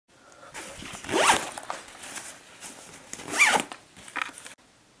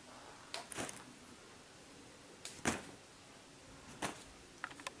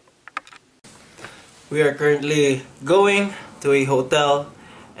We are currently going to a hotel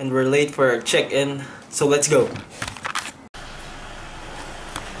and we're late for our check-in, so let's go.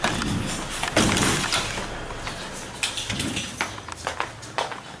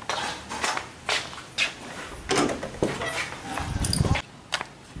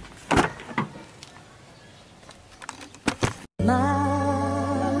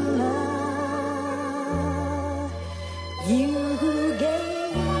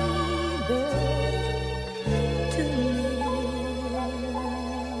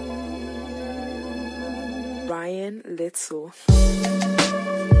 Let's go.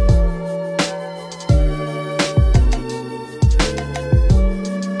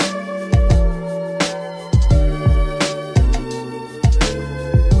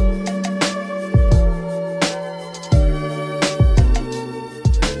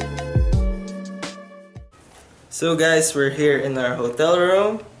 So guys, we're here in our hotel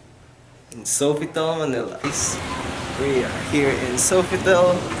room in Sofitel, Manila. We are here in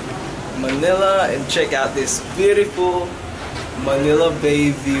Sofitel, Manila, and check out this beautiful Manila Bay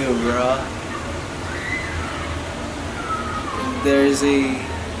view, bro. There's a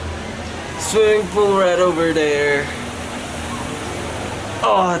swimming pool right over there.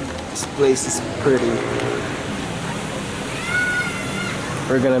 Oh, this place is pretty.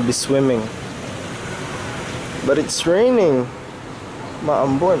 We're gonna be swimming, but it's raining.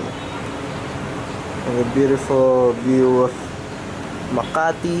 Maambon. And a beautiful view of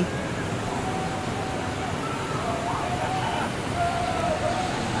Makati.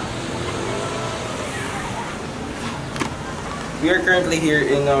 We are currently here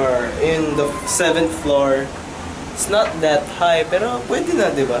in the 7th floor. It's not that high, pero pwede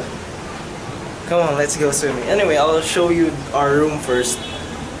na, diba? Come on, let's go swimming. Anyway, I'll show you our room first.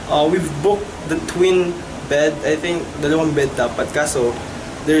 We've booked the twin bed. I think dalawang bed dapat, kaso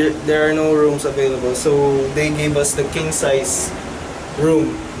there are no rooms available. So they gave us the king size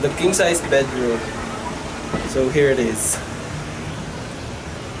room, the king size bedroom. So here it is.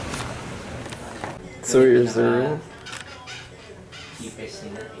 So here's the room.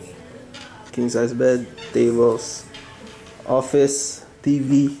 King size bed, tables, office,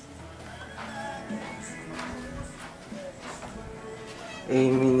 TV,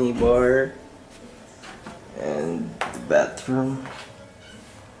 a mini bar, and the bathroom.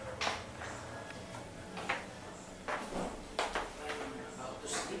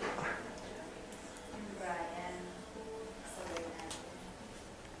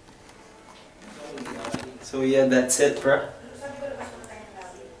 So yeah, that's it, bro.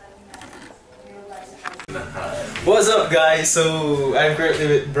 What's up, guys? So I'm currently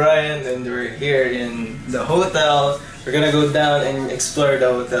with Brian and we're here in the hotel. We're gonna go down and explore the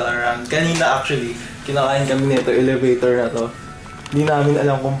hotel around. Kanina actually, kinakain kami nito, elevator na to. Hindi namin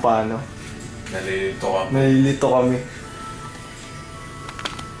alam kung paano. Nalilito kami.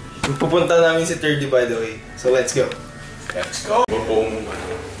 Pupunta namin si 30 by the way. So let's go. Let's go!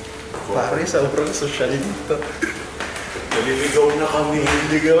 Pare, sobrang social dito. Naliligaw na kami.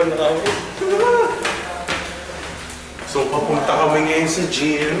 Naliligaw na kami. So, papunta kami ngayon sa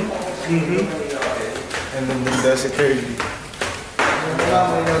gym. And then daw si 30. May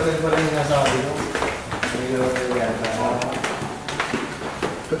hotel pa rin nasabi mo. May hotel yata.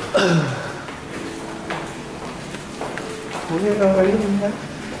 Kuya, kakainin na.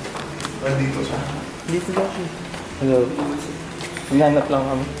 Nandito siya. Dito daw siya. Hello. Maghanap lang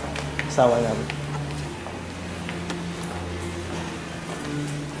kami. Kasama namin.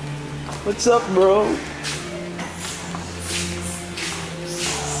 What's up, bro?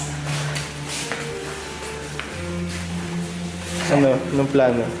 Ano? Anong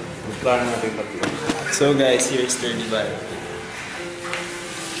plano? Plano natin tatlo. So guys, here's 30 by.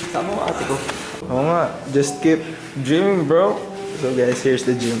 Tama mo ate ko. Oo nga, just keep dreaming, bro. So guys, here's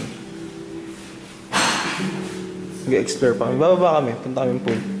the gym. Mag-explore pa kami. Bababa kami, punta kami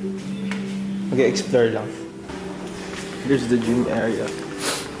pool. Mag-explore lang. Here's the gym area.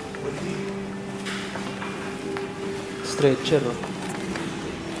 Stretcher, oh.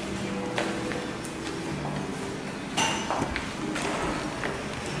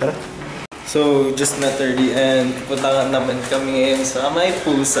 So, just na 30 and pupunta naman kami ngayon sa may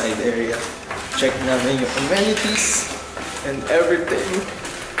poolside area. Check namin yung amenities and everything.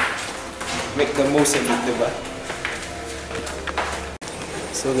 Make the most of it, diba?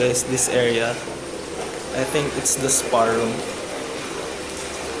 So guys, this area, I think it's the spa room.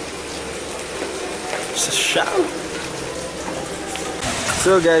 It's a shower.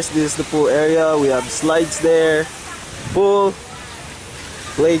 So guys, this is the pool area. We have slides there, pool,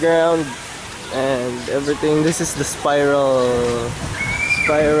 playground, and everything. This is the spiral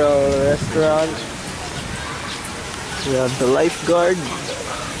restaurant. We have the lifeguard.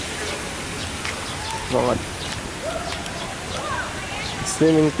 Mga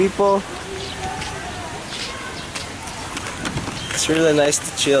swimming people. It's really nice to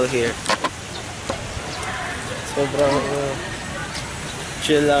chill here. Sobrang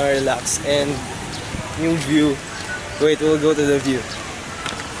chill lang, relax, and yung view. Wait, we'll go to the view.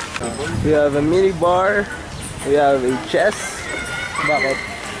 We have a mini bar. We have a chess. Bakit?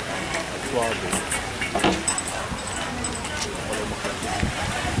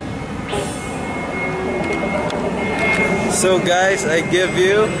 So guys, I give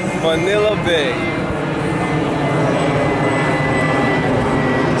you Manila Bay.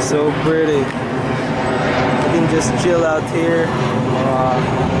 So pretty. You can just chill out here.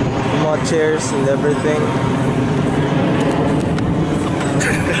 More chairs and everything.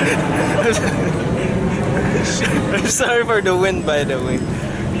 I'm sorry for the wind, by the way.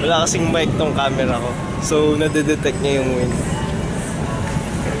 Wala kasing mic tong camera ko. So, nadedetect niya yung wind.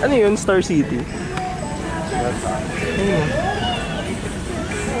 Ano yun? Star City?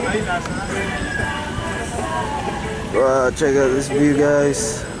 Wow, check out this view,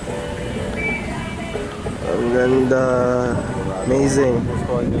 guys. Ang ganda. Amazing.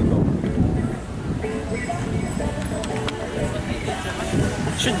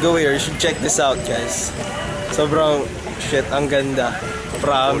 Should go here. You should check this out, guys. Sobrang shit, ang ganda.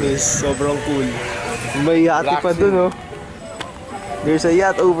 Promise, sobrang cool. May yate pa dun, oh. There's a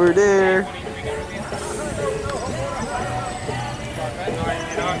yacht over there.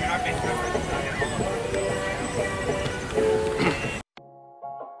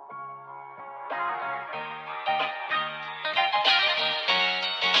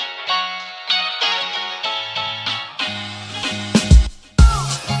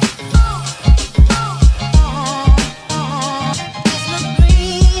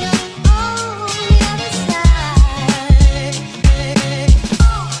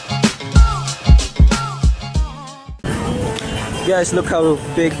 Guys, look how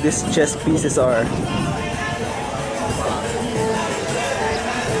big these chess pieces are.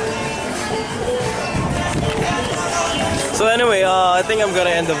 So anyway, I think I'm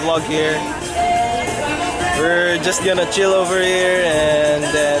gonna end the vlog here. We're just gonna chill over here and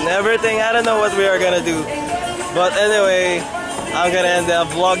then everything. I don't know what we are gonna do. But anyway, I'm gonna end the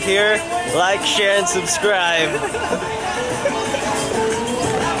vlog here. Like, share, and subscribe.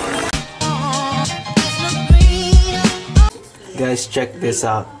 Guys, check this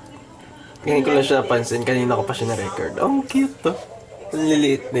out. Ngayon ko lang siya napansin. Kanina ko pa siya na-record. Oh, cute to. Ang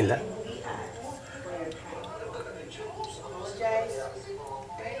liliit nila.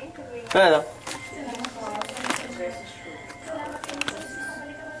 Ano?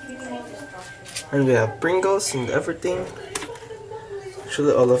 And we have Pringles and everything.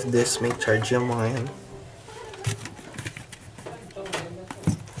 Actually, all of this may charge yung mga yan.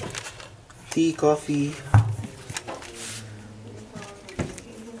 Tea, coffee.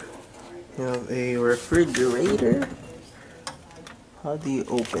 You have a refrigerator. How do you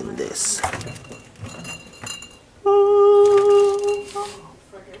open this?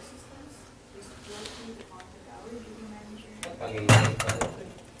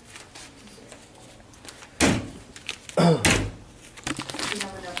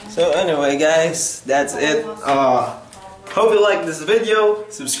 So anyway, guys, that's it. Hope you like this video.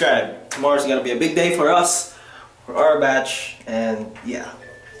 Subscribe. Tomorrow's gonna be a big day for us, for our batch, and yeah.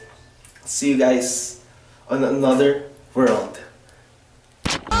 See you guys on another world.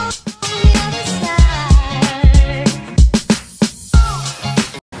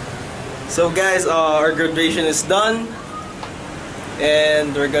 So guys, our graduation is done.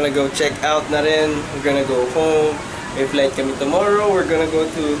 And we're gonna go check out na rin. We're gonna go home. May flight kami tomorrow. We're gonna go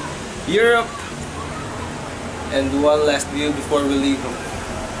to Europe. And one last view before we leave.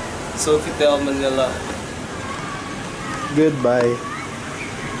 Sofitel Manila. Goodbye.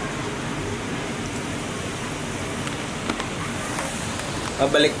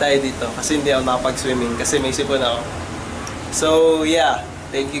 Mabalik tayo dito kasi hindi ako nakapag-swimming kasi may sipon ako. So yeah,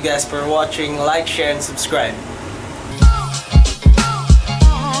 thank you guys for watching. Like, share, and subscribe.